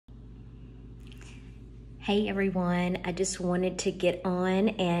Hey everyone, I just wanted to get on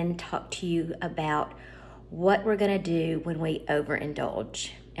and talk to you about what we're gonna do when we overindulge.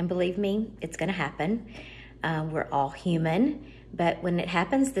 And believe me, it's gonna happen. We're all human, but when it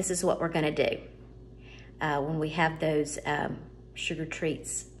happens, this is what we're gonna do. When we have those sugar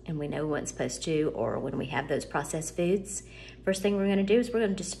treats and we know we weren't supposed to, or when we have those processed foods, first thing we're gonna do is we're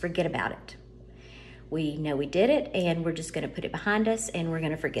gonna just forget about it. We know we did it and we're just gonna put it behind us and we're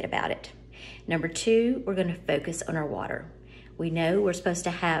gonna forget about it. Number two, we're gonna focus on our water. We know we're supposed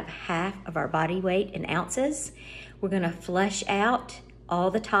to have half of our body weight in ounces. We're gonna flush out all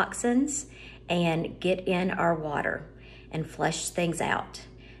the toxins and get in our water and flush things out.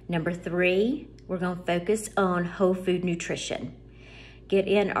 Number three, we're gonna focus on whole food nutrition. Get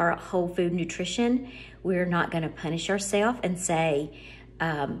in our whole food nutrition. We're not gonna punish ourselves and say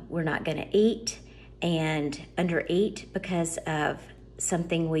we're not gonna eat and undereat because of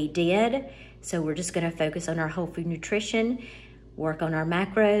something we did. So we're just gonna focus on our whole food nutrition, work on our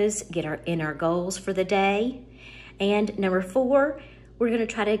macros, get in our goals for the day. And number four, we're gonna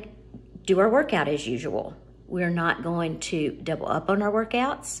try to do our workout as usual. We're not going to double up on our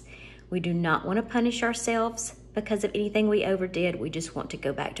workouts. We do not wanna punish ourselves because of anything we overdid. We just want to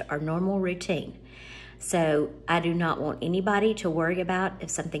go back to our normal routine. So I do not want anybody to worry about if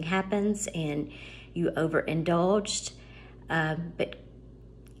something happens and you overindulged, but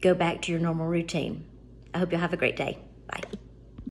go back to your normal routine. I hope you'll have a great day. Bye.